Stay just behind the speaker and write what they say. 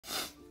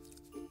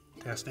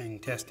Testing,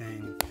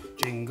 testing.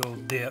 Jingle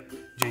dip,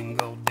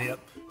 jingle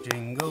dip,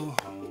 jingle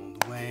all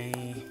the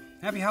way.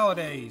 Happy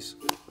holidays.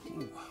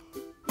 Ooh.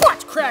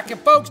 What's cracking,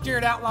 folks?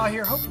 Jared Outlaw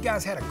here. Hope you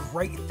guys had a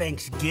great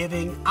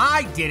Thanksgiving.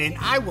 I didn't.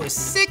 I was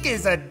sick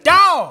as a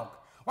dog.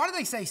 Why do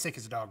they say sick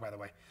as a dog, by the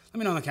way? Let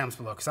me know in the comments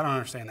below, because I don't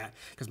understand that.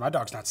 Because my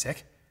dog's not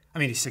sick. I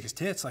mean, he's sick as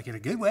tits, like in a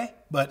good way,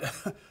 but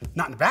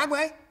not in a bad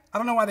way. I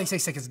don't know why they say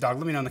sick as a dog.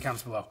 Let me know in the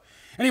comments below.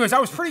 Anyways, I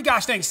was pretty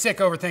gosh dang sick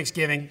over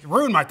Thanksgiving. It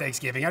ruined my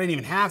Thanksgiving. I didn't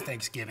even have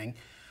Thanksgiving.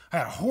 I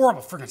had a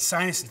horrible freaking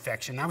sinus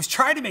infection. I was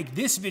trying to make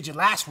this video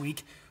last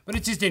week, but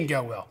it just didn't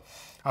go well.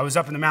 I was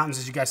up in the mountains,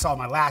 as you guys saw in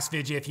my last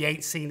video. If you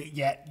ain't seen it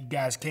yet, you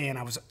guys can.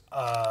 I was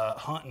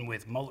hunting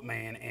with Mullet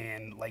Man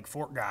and Lake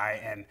Fork Guy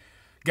and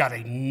got a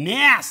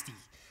nasty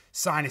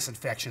sinus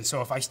infection.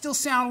 So if I still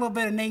sound a little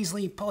bit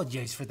nasally,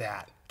 apologize for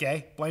that.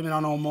 Okay, blame it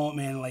on old Mullet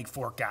Man and Lake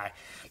Fork Guy.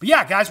 But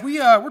yeah, guys,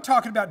 we're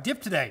talking about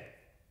dip today.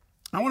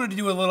 I wanted to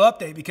do a little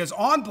update because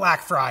on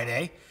Black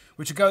Friday,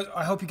 which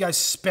I hope you guys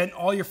spent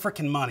all your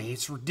freaking money.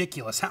 It's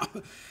ridiculous how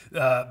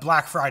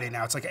Black Friday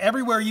now. It's like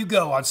everywhere you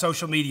go on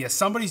social media,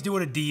 somebody's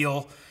doing a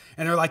deal,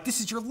 and they're like,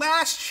 this is your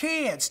last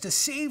chance to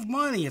save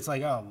money. It's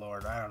like, oh,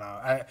 Lord, I don't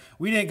know.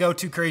 We didn't go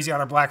too crazy on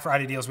our Black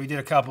Friday deals. We did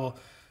a couple.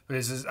 But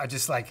it's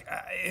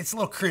a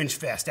little cringe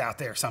fest out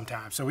there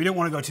sometimes, so we didn't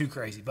want to go too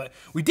crazy. But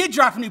we did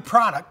drop a new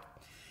product,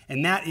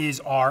 and that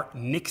is our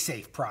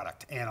NicSafe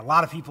product. And a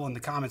lot of people in the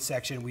comments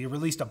section, we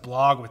released a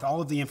blog with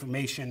all of the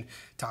information,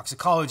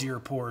 toxicology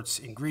reports,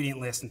 ingredient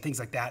lists, and things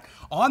like that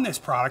on this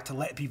product to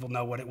let people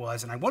know what it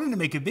was. And I wanted to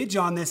make a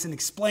video on this and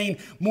explain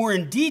more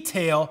in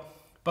detail,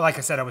 but like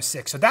I said, I was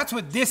sick. So that's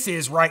what this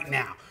is right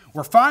now.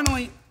 We're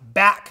finally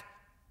back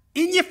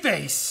in your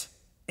face.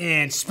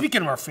 And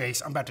speaking of our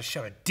face, I'm about to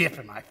shove a dip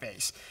in my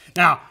face.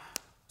 Now,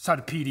 side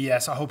of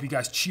PDS, I hope you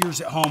guys cheers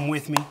at home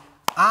with me.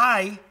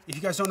 If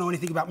you guys don't know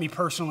anything about me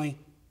personally,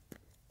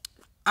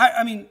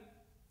 I mean,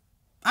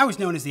 I was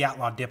known as the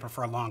Outlaw Dipper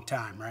for a long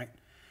time, right?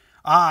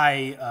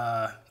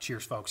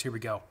 Cheers, folks. Here we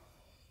go.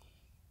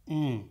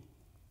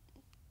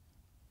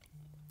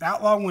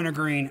 Outlaw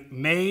Wintergreen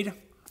made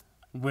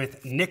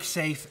with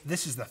NicSafe.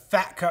 This is the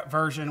fat cut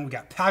version. We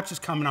got pouches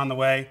coming on the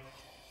way.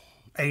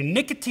 A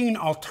nicotine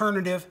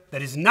alternative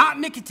that is not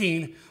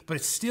nicotine, but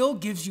it still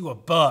gives you a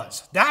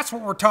buzz. That's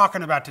what we're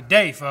talking about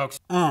today, folks.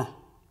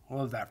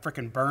 Love that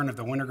freaking burn of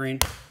the wintergreen.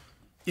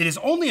 It is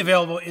only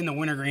available in the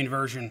wintergreen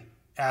version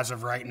as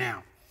of right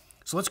now.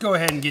 So let's go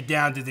ahead and get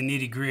down to the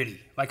nitty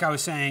gritty. Like I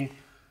was saying,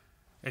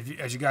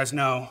 as you guys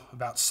know,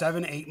 about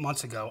 7-8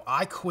 months ago,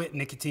 I quit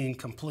nicotine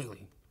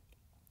completely.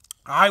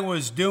 I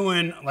was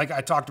doing, like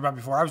I talked about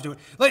before,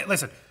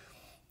 listen,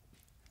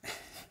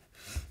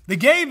 the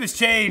game has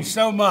changed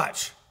so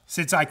much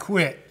since I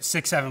quit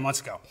 6-7 months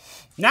ago.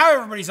 Now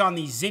everybody's on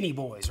these Zinny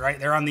boys, right?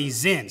 They're on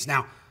these Zins.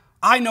 Now,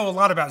 I know a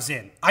lot about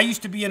Zyn. I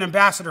used to be an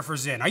ambassador for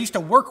Zyn. I used to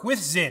work with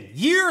Zyn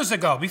years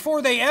ago,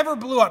 before they ever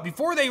blew up,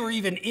 before they were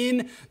even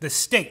in the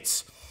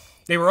States.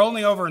 They were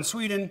only over in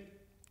Sweden.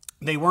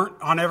 They weren't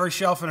on every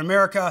shelf in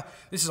America.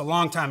 This is a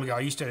long time ago.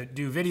 I used to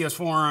do videos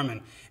for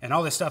them and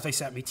all this stuff. They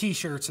sent me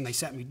t-shirts and they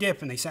sent me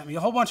dip and they sent me a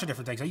whole bunch of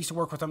different things. I used to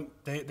work with them.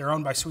 They're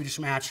owned by Swedish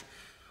Match,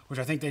 which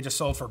I think they just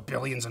sold for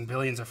billions and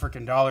billions of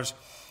freaking dollars.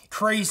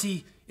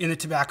 Crazy in the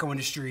tobacco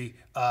industry.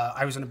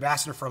 I was an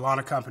ambassador for a lot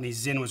of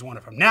companies. Zyn was one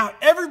of them. Now,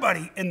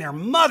 everybody and their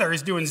mother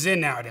is doing Zyn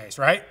nowadays,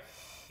 right?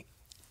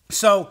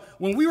 So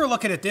when we were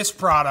looking at this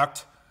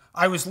product,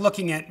 I was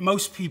looking at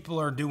most people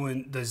are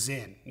doing the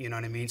Zyn, you know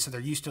what I mean? So they're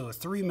used to a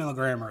 3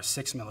 milligram or a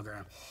 6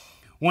 milligram.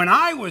 When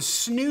I was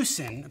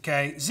snoozing,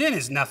 okay, Zyn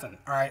is nothing,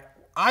 all right?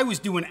 I was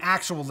doing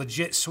actual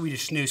legit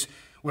Swedish snus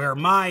where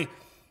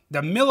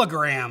the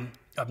milligram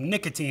of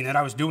nicotine that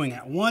I was doing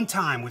at one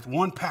time with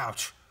one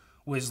pouch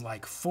was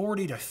like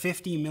 40 to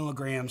 50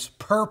 milligrams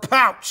per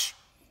pouch,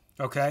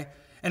 okay?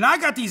 And I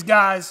got these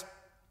guys,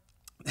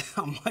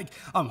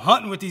 I'm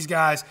hunting with these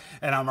guys,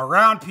 and I'm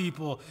around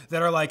people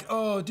that are like,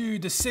 oh,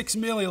 dude, the 6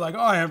 milli, like, oh,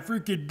 I am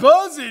freaking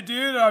buzzing,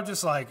 dude. And I'm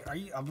just like,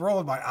 I'm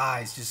rolling my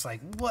eyes, just like,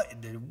 what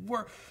in the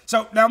world?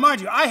 So now,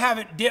 mind you, I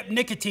haven't dipped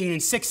nicotine in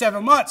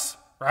 6-7 months,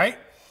 right?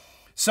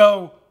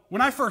 So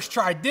when I first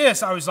tried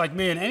this, I was like,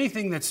 man,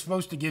 anything that's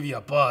supposed to give you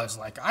a buzz,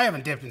 like, I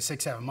haven't dipped in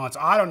 6-7 months.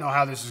 I don't know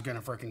how this is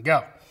gonna freaking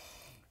go.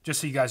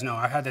 Just so you guys know,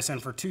 I've had this in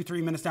for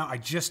 2-3 minutes now. I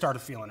just started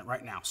feeling it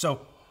right now.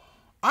 So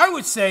I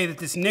would say that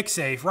this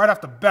NicSafe, right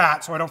off the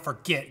bat, so I don't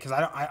forget, because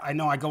I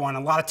know I go on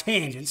a lot of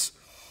tangents,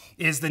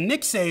 is the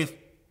NicSafe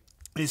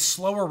is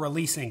slower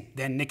releasing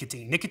than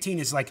nicotine. Nicotine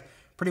is like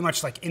pretty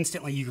much like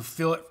instantly. You can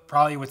feel it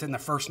probably within the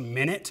first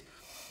minute.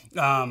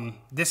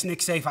 This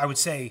NicSafe, I would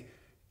say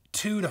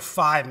 2 to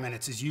 5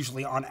 minutes is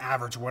usually on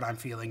average what I'm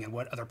feeling and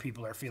what other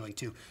people are feeling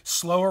too.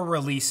 Slower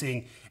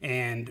releasing,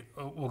 and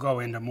we'll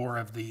go into more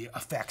of the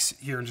effects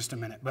here in just a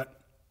minute. But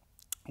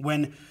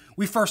when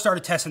we first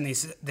started testing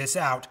this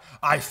out,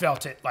 I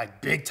felt it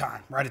like big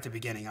time right at the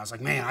beginning. I was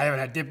like, man, I haven't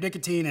had dip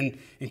nicotine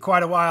in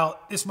quite a while.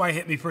 This might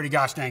hit me pretty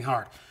gosh dang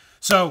hard.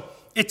 So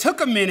it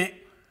took a minute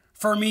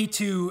for me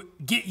to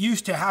get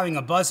used to having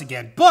a buzz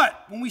again.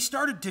 But when we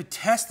started to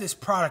test this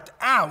product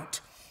out,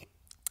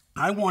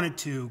 I wanted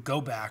to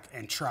go back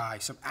and try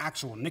some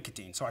actual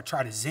nicotine. So I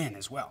tried a Zyn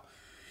as well.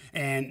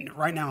 And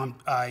right now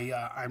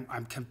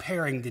I'm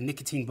comparing the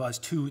nicotine buzz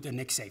to the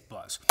NicSafe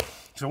buzz.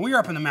 So when we were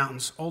up in the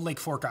mountains, Old Lake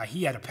Fork guy,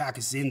 he had a pack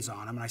of Zyns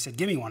on him. And I said,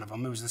 give me one of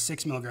them. It was the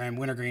 6 milligram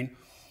wintergreen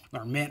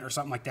or mint or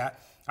something like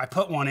that. I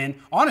put one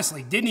in.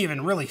 Honestly, didn't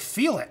even really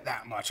feel it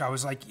that much. I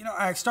was like,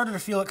 I started to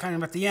feel it kind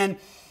of at the end.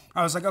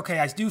 I was like, okay,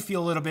 I do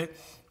feel a little bit.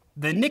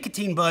 The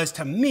nicotine buzz,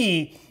 to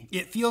me,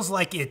 it feels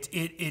like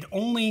it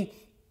only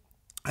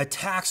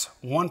attacks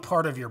one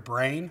part of your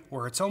brain,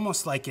 where it's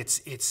almost like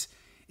it's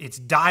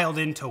dialed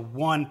into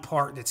one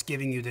part that's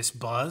giving you this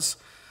buzz.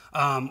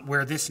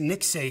 Where this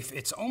NicSafe,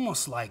 it's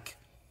almost like,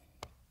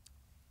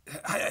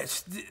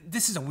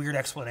 this is a weird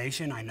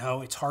explanation. I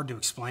know it's hard to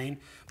explain,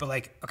 but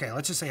like, okay,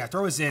 let's just say I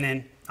throw a Zyn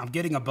in, I'm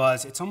getting a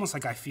buzz. It's almost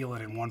like I feel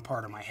it in one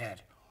part of my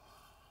head.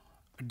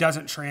 It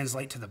doesn't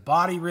translate to the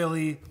body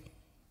really.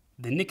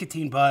 The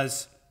nicotine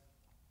buzz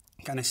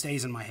kind of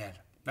stays in my head.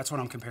 That's what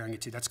I'm comparing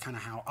it to. That's kind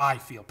of how I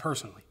feel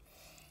personally.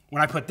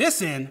 When I put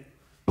this in,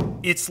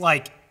 it's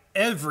like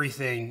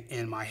everything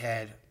in my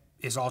head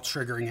is all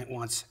triggering at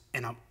once,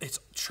 and it's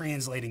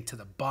translating to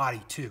the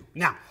body too.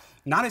 Now,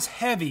 not as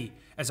heavy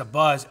as a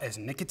buzz as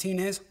nicotine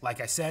is. Like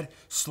I said,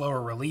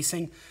 slower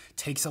releasing,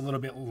 takes a little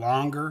bit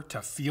longer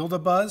to feel the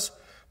buzz,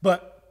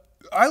 but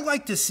I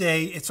like to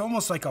say it's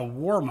almost like a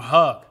warm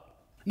hug.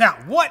 Now,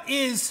 what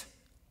is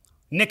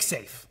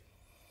NicSafe?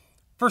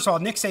 First of all,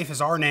 NicSafe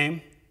is our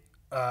name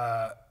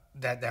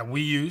that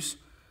we use.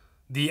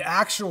 The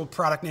actual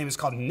product name is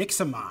called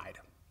Nixamide,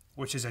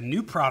 which is a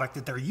new product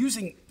that they're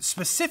using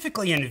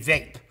specifically in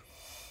vape.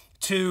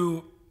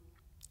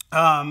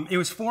 It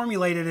was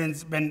formulated and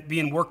it's been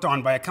being worked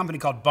on by a company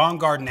called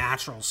Bonguard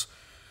Naturals.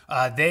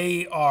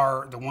 They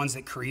are the ones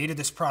that created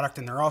this product,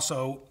 and they're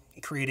also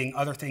creating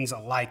other things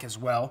alike as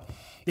well.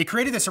 They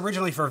created this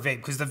originally for vape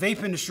because the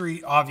vape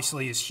industry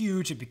obviously is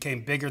huge. It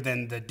became bigger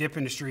than the dip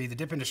industry. The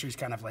dip industry is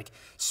kind of like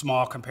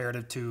small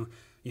comparative to,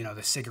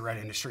 the cigarette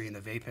industry and the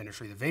vape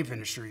industry. The vape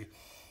industry,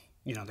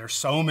 there's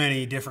so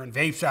many different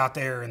vapes out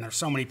there, and there's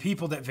so many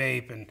people that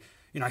vape, and,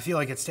 I feel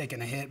like it's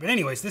taken a hit. But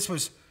anyways, this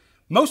was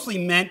mostly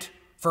meant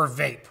for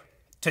vape,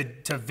 to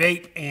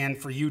vape and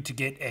for you to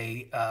get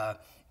a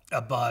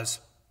buzz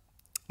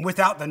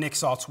without the nic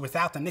salts,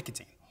 without the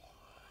nicotine.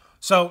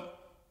 So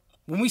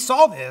when we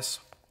saw this,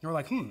 we were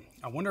like,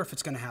 I wonder if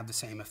it's going to have the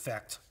same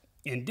effect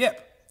in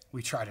dip.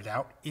 We tried it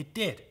out. It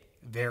did.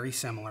 Very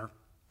similar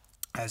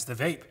as the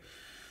vape.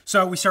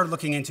 So we started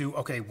looking into,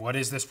 okay, what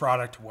is this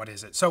product? What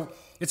is it? So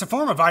it's a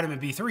form of vitamin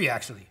B3,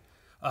 actually,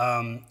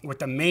 with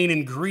the main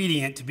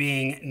ingredient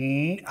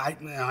being,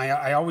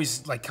 I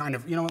always like kind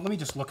of, let me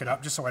just look it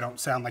up just so I don't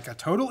sound like a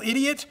total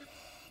idiot.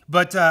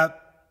 But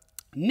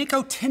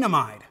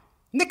nicotinamide.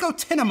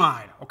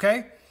 Nicotinamide,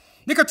 okay?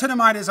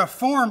 Nicotinamide is a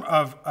form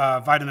of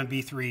vitamin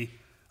B3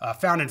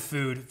 found in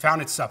food,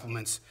 found in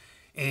supplements,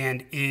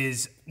 and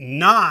is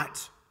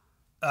not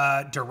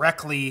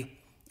directly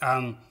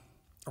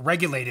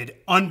regulated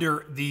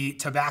under the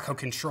Tobacco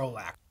Control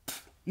Act.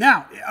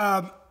 Now,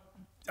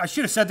 I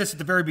should have said this at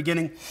the very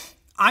beginning.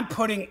 I'm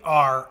putting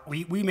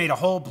we made a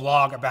whole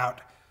blog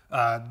about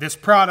this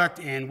product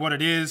and what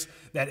it is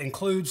that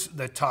includes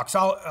the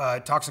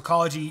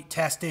toxicology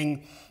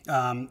testing.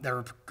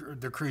 There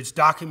includes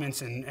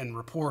documents and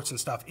reports and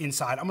stuff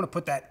inside. I'm going to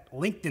put that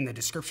linked in the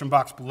description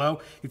box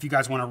below if you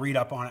guys want to read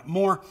up on it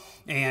more,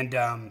 and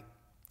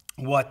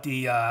what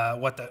the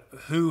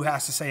WHO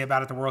has to say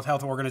about it, the World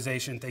Health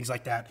Organization, things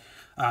like that,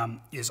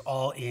 is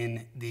all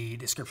in the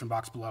description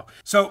box below.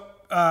 So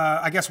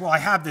I guess while I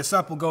have this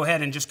up, we'll go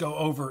ahead and just go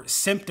over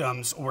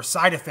symptoms or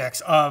side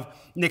effects of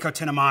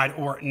nicotinamide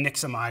or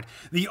Nixamide.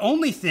 The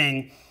only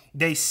thing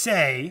they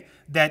say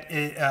that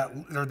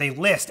or they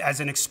list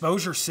as an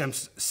exposure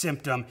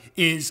symptom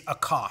is a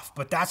cough,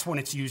 but that's when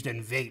it's used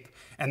in vape,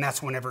 and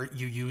that's whenever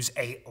you use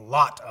a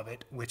lot of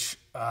it, which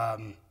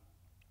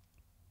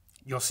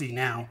you'll see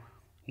now.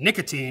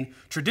 Nicotine,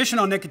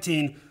 traditional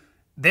nicotine,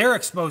 their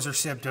exposure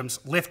symptoms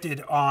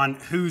listed on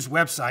WHO's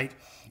website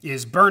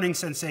is burning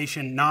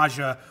sensation,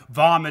 nausea,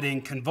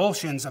 vomiting,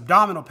 convulsions,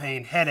 abdominal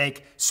pain,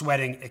 headache,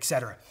 sweating,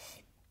 etc.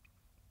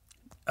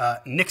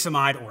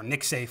 Nixamide or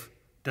NicSafe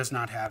does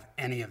not have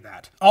any of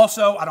that.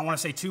 Also, I don't want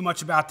to say too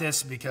much about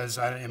this because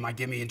it might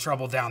get me in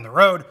trouble down the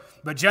road,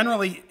 but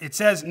generally it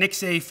says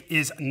NicSafe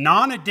is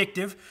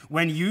non-addictive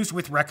when used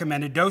with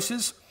recommended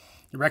doses.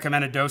 The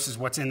recommended dose is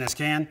what's in this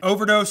can.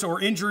 Overdose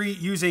or injury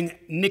using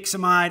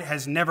Nixamide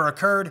has never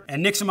occurred,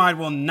 and Nixamide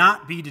will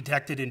not be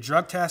detected in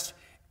drug tests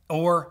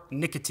or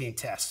nicotine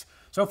tests.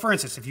 So for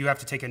instance, if you have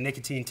to take a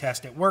nicotine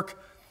test at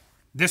work,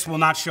 this will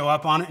not show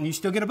up on it and you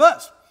still get a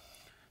buzz.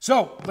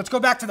 So let's go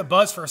back to the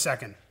buzz for a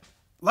second.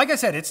 Like I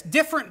said, it's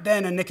different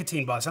than a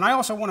nicotine buzz. And I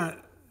also want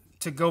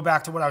to go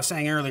back to what I was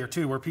saying earlier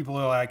too, where people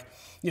are like,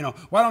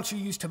 why don't you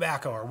use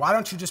tobacco, or why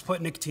don't you just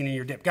put nicotine in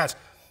your dip? Guys,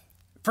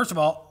 first of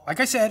all, like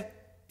I said,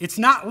 it's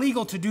not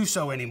legal to do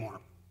so anymore.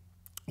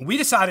 We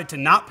decided to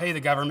not pay the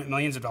government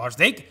millions of dollars.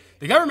 The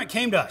government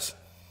came to us.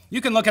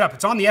 You can look it up.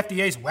 It's on the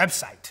FDA's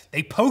website.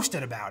 They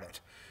posted about it.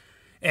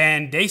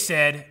 And they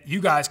said, you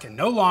guys can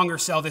no longer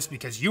sell this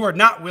because you are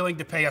not willing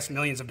to pay us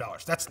millions of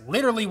dollars. That's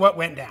literally what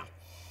went down.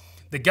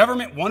 The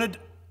government wanted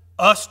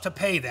us to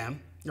pay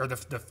them, or the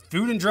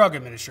Food and Drug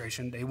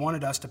Administration, they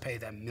wanted us to pay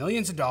them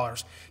millions of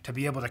dollars to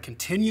be able to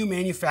continue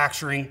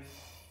manufacturing.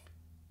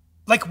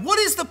 Like, what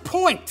is the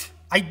point?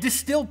 This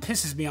still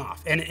pisses me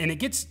off. And it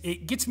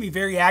gets me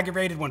very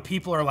aggravated when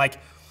people are like,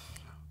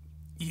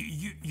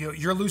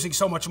 you're losing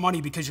so much money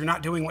because you're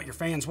not doing what your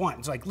fans want.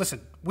 It's like,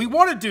 listen, we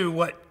want to do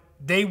what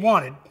they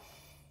wanted,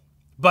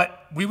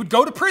 but we would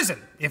go to prison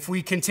if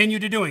we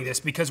continued to doing this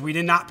because we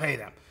did not pay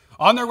them.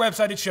 On their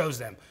website, it shows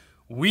them.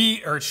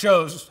 It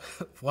shows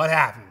what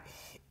happened.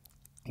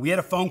 We had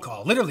a phone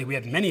call. Literally, we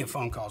had many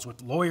phone calls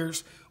with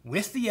lawyers,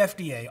 with the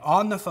FDA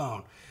on the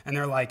phone. And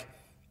they're like,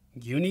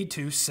 you need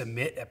to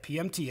submit a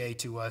PMTA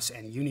to us,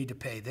 and you need to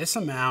pay this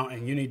amount,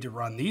 and you need to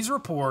run these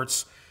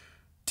reports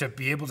to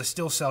be able to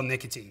still sell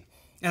nicotine.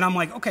 And I'm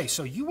like, okay,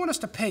 so you want us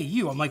to pay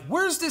you. I'm like,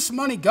 where's this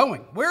money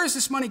going? Where is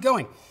this money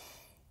going?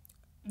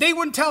 They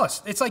wouldn't tell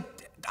us. It's like,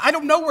 I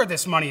don't know where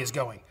this money is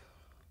going.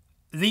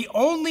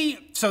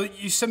 So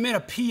you submit a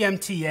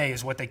PMTA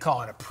is what they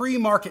call it, a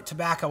pre-market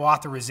tobacco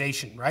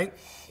authorization, right?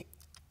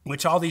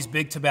 Which all these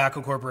big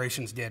tobacco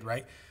corporations did,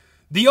 right?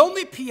 The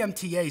only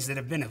PMTAs that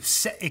have been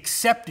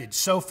accepted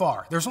so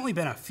far, there's only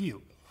been a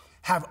few,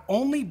 have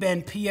only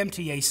been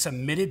PMTAs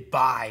submitted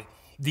by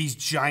these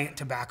giant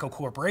tobacco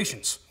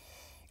corporations.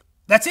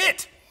 That's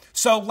it.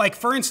 So, like,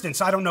 for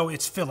instance, I don't know,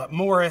 it's Philip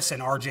Morris and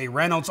RJ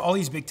Reynolds, all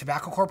these big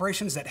tobacco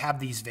corporations that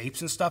have these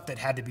vapes and stuff that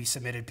had to be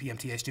submitted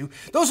PMTAs to.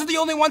 Those are the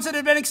only ones that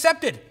have been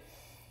accepted.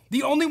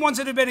 The only ones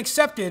that have been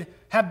accepted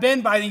have been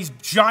by these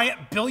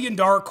giant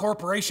billion-dollar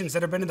corporations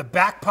that have been in the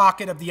back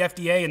pocket of the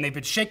FDA, and they've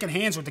been shaking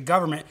hands with the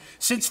government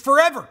since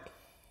forever.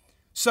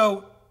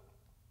 So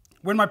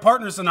when my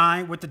partners and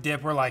I with the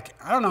dip were like,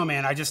 I don't know,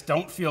 man, I just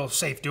don't feel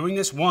safe doing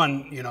this.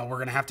 One, we're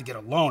going to have to get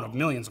a loan of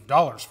millions of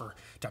dollars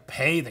to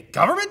pay the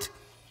government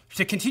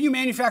to continue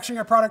manufacturing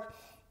our product.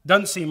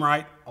 Doesn't seem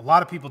right. A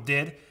lot of people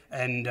did,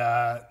 and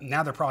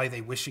now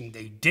they wishing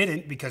they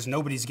didn't because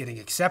nobody's getting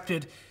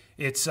accepted.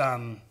 It's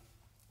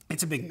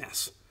a big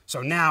mess.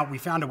 So now we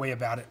found a way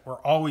about it.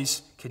 We're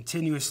always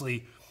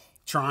continuously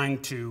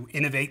trying to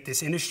innovate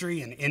this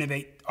industry and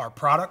innovate our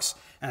products,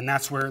 and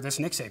that's where this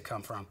NicSafe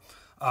come from.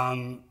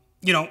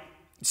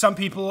 Some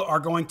people are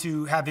going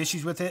to have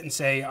issues with it and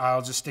say,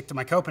 I'll just stick to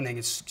my Copenhagen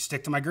and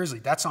stick to my Grizzly.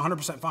 That's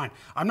 100% fine.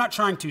 I'm not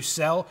trying to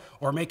sell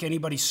or make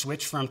anybody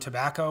switch from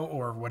tobacco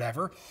or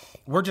whatever.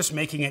 We're just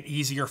making it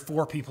easier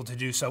for people to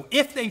do so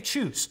if they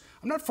choose.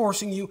 I'm not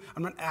forcing you.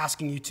 I'm not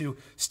asking you to.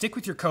 Stick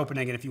with your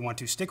Copenhagen if you want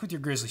to. Stick with your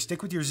Grizzly.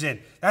 Stick with your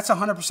Zyn. That's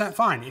 100%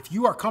 fine. If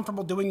you are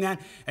comfortable doing that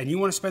and you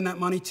want to spend that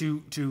money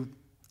to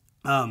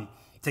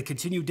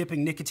continue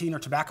dipping nicotine or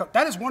tobacco,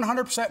 that is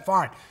 100%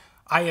 fine.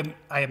 I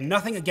have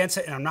nothing against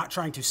it, and I'm not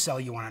trying to sell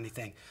you on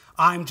anything.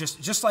 I'm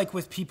just like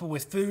with people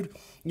with food,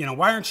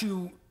 why aren't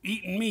you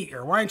eating meat,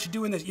 or why aren't you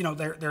doing this?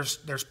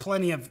 There's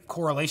plenty of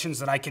correlations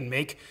that I can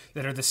make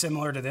that are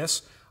similar to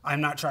this. I'm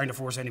not trying to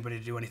force anybody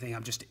to do anything.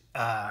 I'm just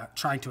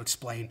trying to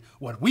explain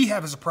what we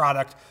have as a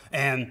product,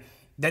 and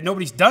that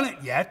nobody's done it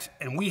yet,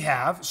 and we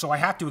have, so I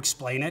have to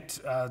explain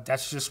it.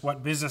 That's just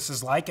what business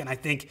is like, and I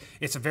think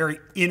it's a very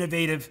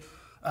innovative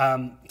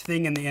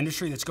thing in the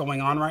industry that's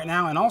going on right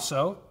now, and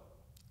also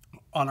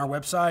on our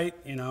website,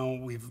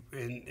 we've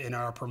in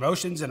our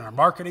promotions and our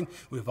marketing,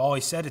 we've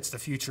always said it's the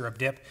future of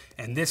dip,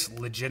 and this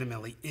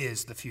legitimately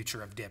is the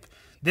future of dip.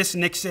 This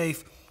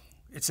NicSafe,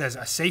 it says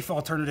a safe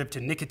alternative to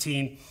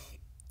nicotine.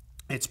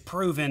 It's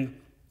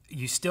proven.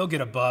 You still get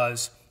a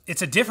buzz.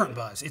 It's a different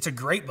buzz. It's a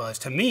great buzz.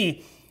 To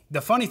me,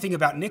 the funny thing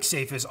about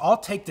NicSafe is I'll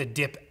take the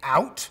dip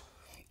out,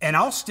 and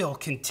I'll still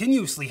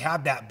continuously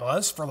have that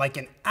buzz for like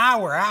an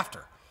hour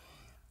after.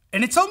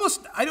 And it's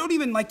almost, I don't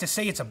even like to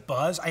say it's a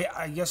buzz.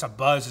 I guess a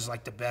buzz is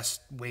like the best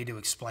way to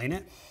explain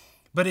it.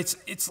 But it's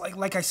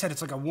like I said,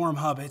 it's like a warm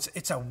hub.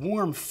 It's a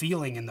warm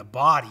feeling in the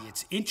body.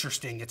 It's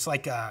interesting. It's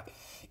like I'll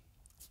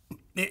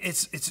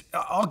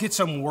get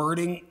some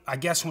wording, I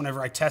guess,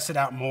 whenever I test it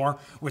out more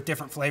with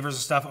different flavors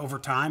and stuff over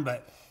time.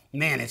 But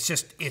man, it's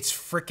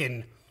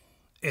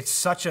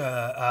such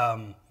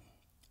an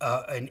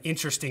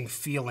interesting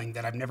feeling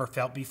that I've never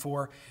felt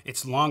before.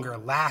 It's longer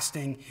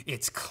lasting.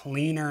 It's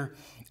cleaner.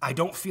 I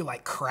don't feel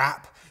like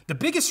crap. The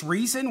biggest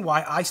reason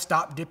why I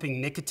stopped dipping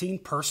nicotine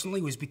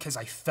personally was because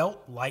I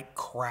felt like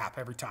crap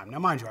every time. Now,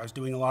 mind you, I was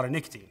doing a lot of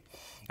nicotine.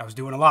 I was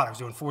doing a lot. I was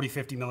doing 40,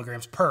 50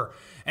 milligrams per.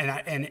 And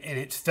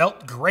it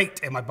felt great,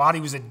 and my body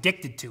was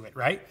addicted to it,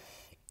 right?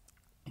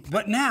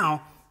 But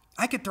now,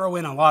 I could throw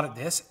in a lot of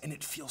this, and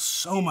it feels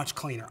so much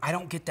cleaner. I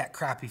don't get that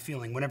crappy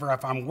feeling.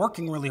 If I'm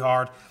working really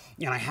hard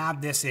and I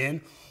have this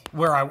in,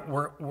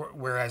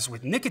 whereas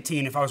with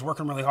nicotine, if I was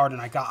working really hard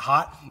and I got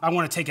hot, I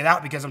want to take it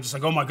out because I'm just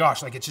like, oh my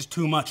gosh, like it's just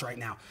too much right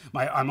now.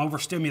 I'm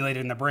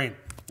overstimulated in the brain.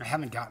 I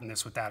haven't gotten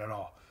this with that at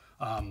all.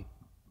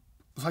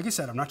 Like I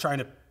said, I'm not trying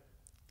to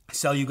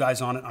sell you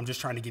guys on it. I'm just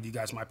trying to give you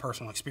guys my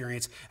personal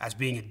experience as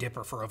being a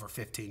dipper for over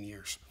 15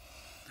 years.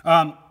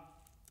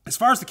 As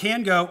far as the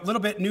can go, a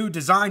little bit new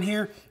design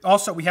here.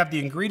 Also, we have the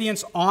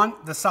ingredients on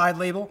the side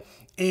label,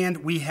 and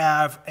we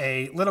have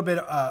a little bit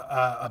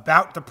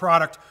about the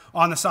product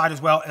on the side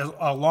as well,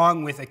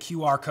 along with a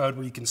QR code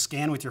where you can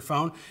scan with your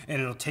phone,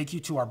 and it'll take you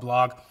to our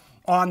blog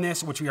on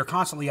this, which we are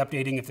constantly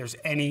updating. If there's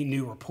any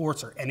new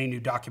reports or any new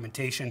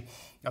documentation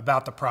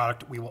about the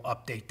product, we will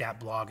update that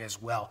blog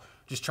as well.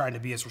 Just trying to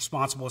be as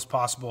responsible as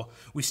possible.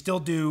 We still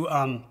do,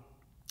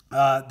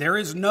 there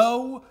is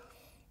no,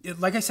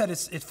 like I said,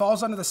 it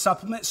falls under the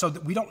supplement, so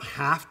that we don't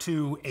have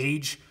to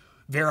age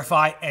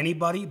verify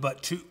anybody,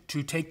 but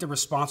to take the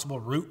responsible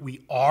route,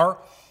 we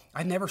are.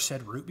 I never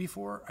said route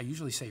before. I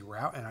usually say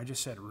route, and I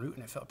just said route,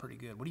 and it felt pretty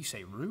good. What do you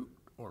say, route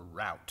or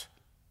route?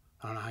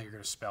 I don't know how you're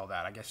going to spell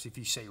that. I guess if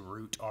you say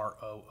root,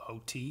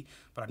 R-O-O-T,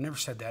 but I've never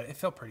said that. It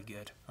felt pretty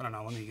good. I don't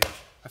know. Let me go.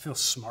 I feel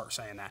smart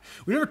saying that.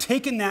 We've never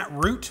taken that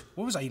route.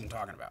 What was I even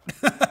talking about?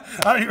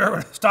 I don't even remember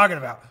what I was talking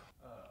about.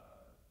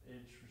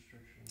 Age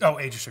restriction. Oh,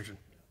 age restriction.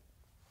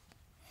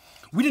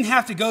 We didn't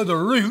have to go the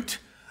route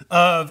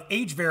of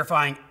age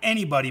verifying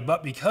anybody,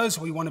 but because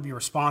we want to be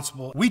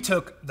responsible, we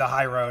took the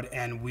high road,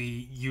 and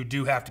you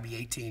do have to be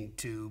 18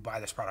 to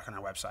buy this product on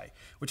our website,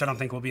 which I don't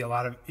think will be a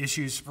lot of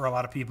issues for a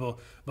lot of people,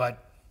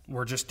 but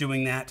we're just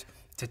doing that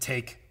to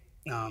take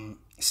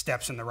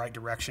steps in the right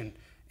direction,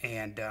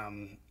 and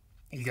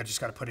you just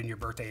got to put in your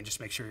birthday and just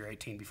make sure you're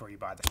 18 before you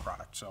buy this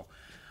product. So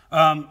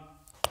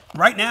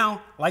right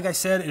now, like I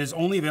said, it is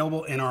only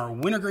available in our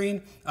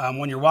wintergreen.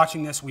 When you're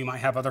watching this, we might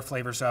have other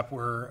flavors up.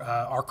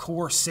 Our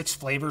core 6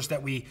 flavors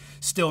that we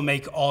still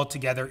make all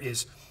together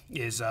is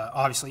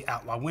obviously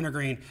Outlaw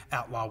Wintergreen,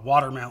 Outlaw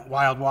Watermelon,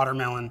 Wild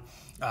Watermelon,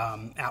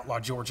 Outlaw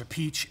Georgia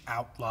Peach,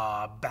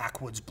 Outlaw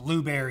Backwoods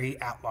Blueberry,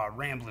 Outlaw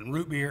Ramblin'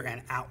 Root Beer,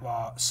 and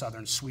Outlaw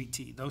Southern Sweet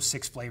Tea. Those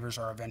 6 flavors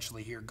are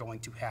eventually here going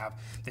to have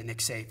the Nick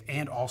Safe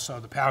and also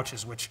the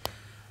pouches, which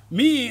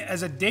me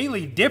as a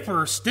daily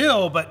dipper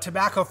still, but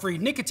tobacco-free,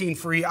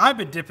 nicotine-free, I've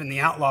been dipping the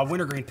Outlaw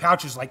Wintergreen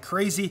pouches like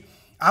crazy.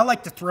 I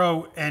like to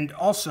throw, and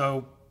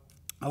also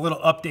a little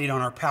update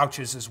on our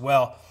pouches as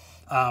well.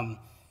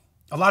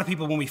 A lot of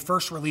people, when we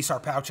first released our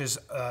pouches,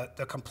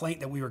 the complaint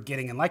that we were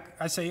getting, and like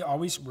I say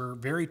always, we're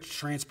very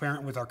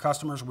transparent with our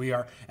customers. We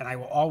are, and I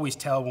will always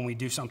tell when we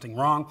do something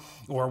wrong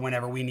or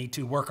whenever we need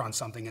to work on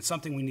something. It's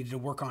something we needed to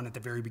work on at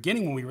the very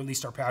beginning when we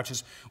released our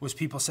pouches, was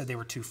people said they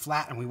were too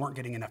flat and we weren't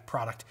getting enough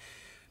product.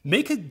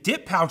 Make a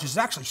dip pouch is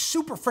actually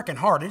super freaking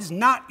hard. It is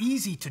not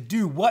easy to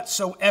do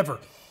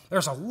whatsoever.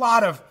 There's a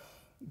lot of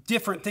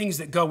different things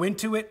that go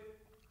into it.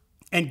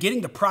 And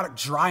getting the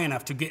product dry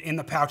enough to get in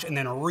the pouch and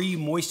then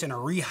re-moisten or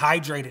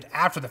rehydrate it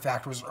after the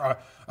fact was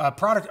a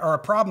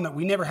problem that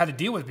we never had to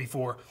deal with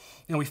before.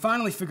 And we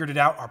finally figured it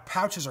out. Our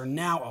pouches are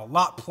now a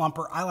lot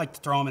plumper. I like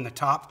to throw them in the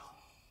top.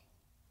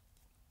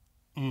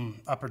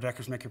 Upper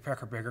deckers make your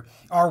pecker bigger.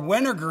 Our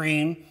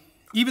wintergreen,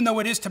 even though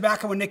it is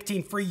tobacco and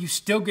nicotine free, you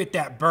still get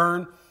that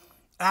burn.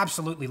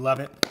 Absolutely love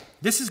it.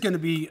 This is going to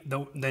be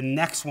the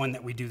next one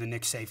that we do the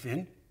Nick Safe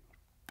in.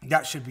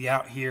 That should be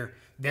out here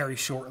very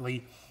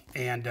shortly.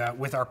 And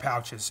with our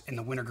pouches in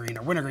the wintergreen.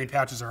 Our wintergreen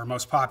pouches are our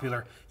most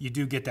popular. You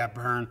do get that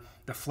burn.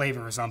 The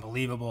flavor is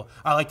unbelievable.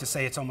 I like to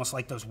say it's almost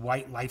like those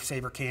white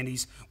Lifesaver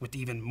candies with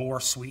even more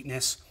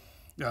sweetness.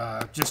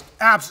 Just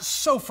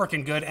so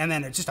freaking good. And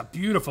then it's just a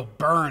beautiful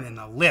burn in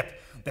the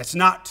lip that's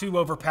not too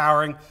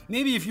overpowering.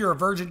 Maybe if you're a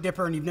virgin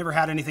dipper and you've never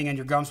had anything in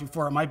your gums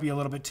before, it might be a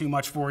little bit too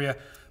much for you.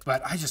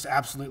 But I just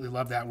absolutely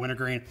love that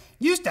wintergreen.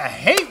 Used to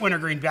hate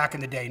wintergreen back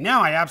in the day.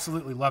 Now I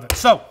absolutely love it.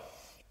 So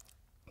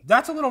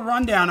that's a little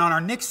rundown on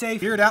our Nick Safe.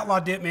 Here at Outlaw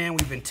Dip, man,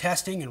 we've been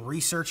testing and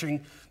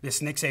researching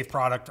this Nick Safe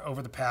product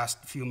over the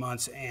past few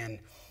months, and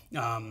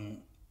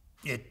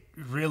it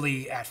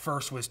really at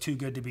first was too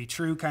good to be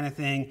true kind of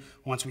thing.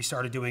 Once we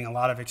started doing a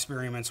lot of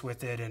experiments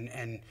with it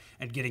and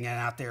getting it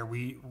out there,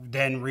 we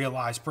then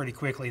realized pretty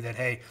quickly that,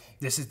 hey,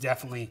 this is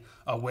definitely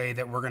a way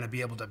that we're going to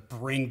be able to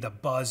bring the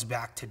buzz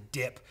back to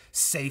dip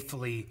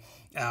safely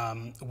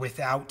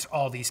without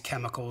all these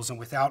chemicals and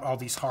without all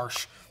these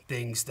harsh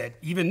things that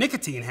even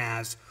nicotine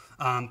has,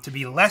 to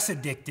be less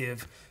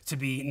addictive, to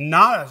be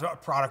not a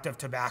product of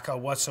tobacco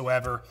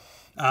whatsoever.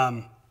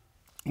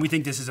 We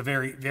think this is a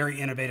very, very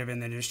innovative in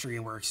the industry,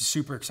 and we're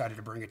super excited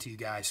to bring it to you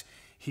guys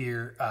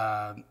here.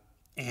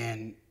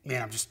 And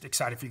man, I'm just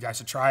excited for you guys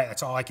to try it.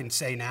 That's all I can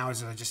say now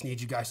is I just need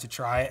you guys to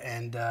try it,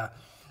 and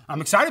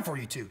I'm excited for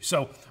you too.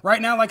 So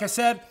right now, like I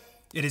said,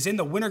 it is in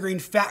the wintergreen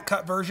fat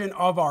cut version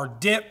of our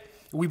dip.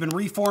 We've been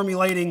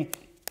reformulating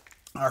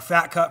our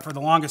fat cut for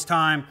the longest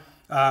time.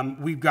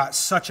 We've got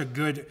such a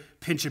good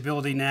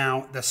pinchability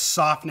now. The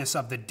softness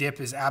of the dip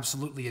is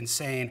absolutely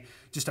insane.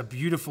 Just a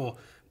beautiful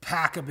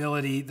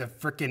packability,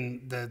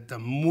 the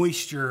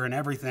moisture and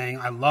everything.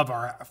 I love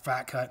our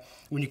fat cut.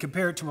 When you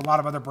compare it to a lot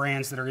of other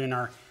brands that are in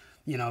our,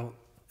 in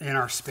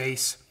our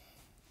space,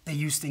 they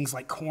use things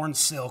like corn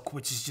silk,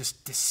 which is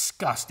just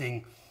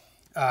disgusting.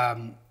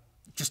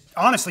 Just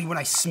honestly, when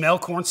I smell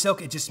corn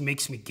silk, it just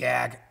makes me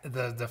gag.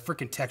 The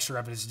freaking texture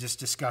of it is just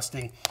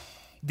disgusting.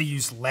 They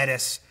use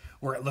lettuce,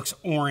 where it looks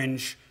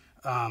orange.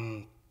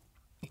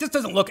 It just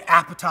doesn't look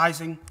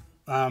appetizing.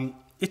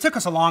 it took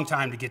us a long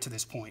time to get to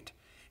this point.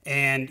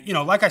 And, you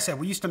know, like I said,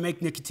 we used to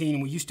make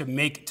nicotine, we used to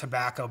make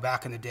tobacco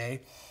back in the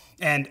day.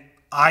 And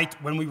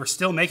when we were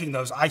still making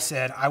those, I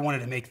said I wanted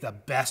to make the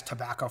best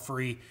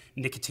tobacco-free,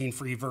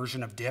 nicotine-free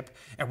version of dip.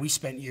 And we've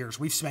spent years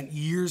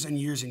and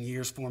years and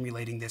years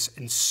formulating this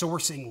and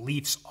sourcing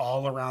leaves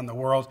all around the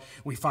world.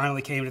 We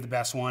finally came to the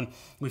best one.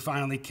 We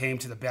finally came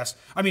to the best.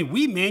 I mean,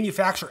 we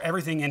manufacture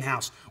everything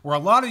in-house, where a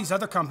lot of these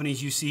other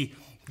companies you see,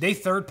 they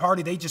third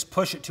party, they just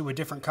push it to a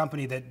different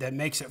company that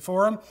makes it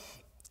for them.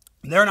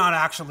 They're not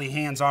actually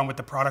hands-on with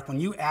the product. When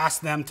you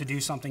ask them to do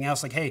something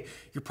else, like, hey,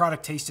 your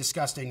product tastes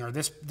disgusting, or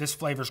this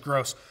flavor's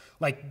gross,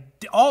 like,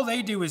 all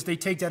they do is they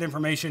take that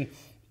information,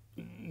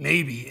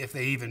 maybe if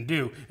they even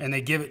do, and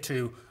they give it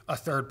to a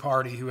third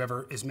party,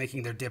 whoever is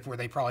making their dip, where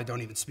they probably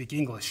don't even speak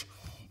English.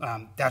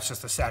 That's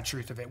just the sad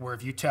truth of it, where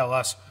if you tell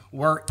us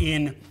we are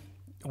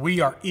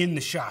in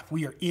the shop,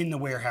 we are in the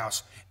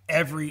warehouse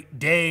every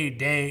day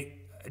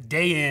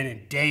in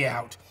and day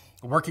out,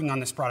 working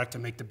on this product to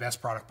make the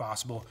best product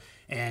possible.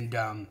 And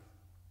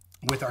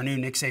with our new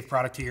NicSafe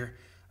product here,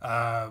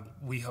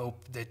 we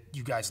hope that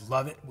you guys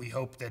love it. We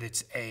hope that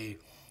it's a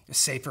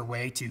safer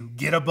way to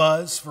get a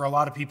buzz for a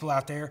lot of people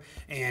out there.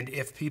 And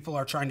if people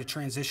are trying to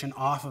transition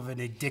off of an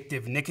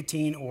addictive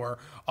nicotine or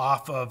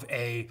off of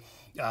a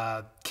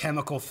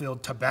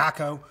chemical-filled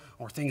tobacco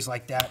or things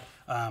like that,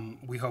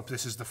 we hope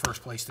this is the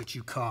first place that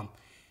you come.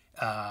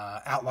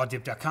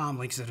 outlawdip.com,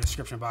 links in the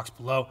description box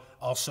below.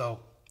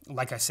 Also,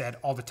 like I said,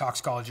 all the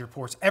toxicology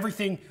reports,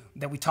 everything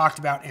that we talked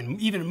about and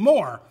even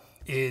more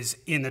is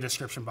in the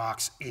description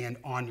box and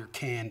on your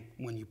can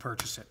when you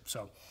purchase it.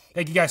 So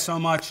thank you guys so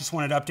much. Just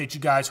wanted to update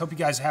you guys. Hope you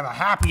guys have a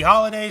happy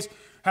holidays.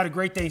 Had a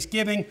great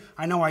Thanksgiving.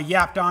 I know I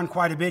yapped on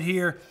quite a bit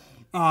here.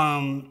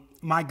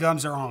 My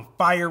gums are on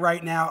fire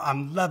right now.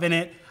 I'm loving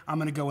it. I'm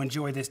going to go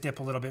enjoy this dip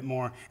a little bit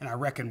more, and I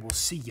reckon we'll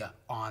see you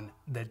on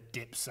the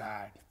dip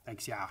side.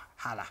 Thanks, y'all.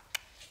 Holla.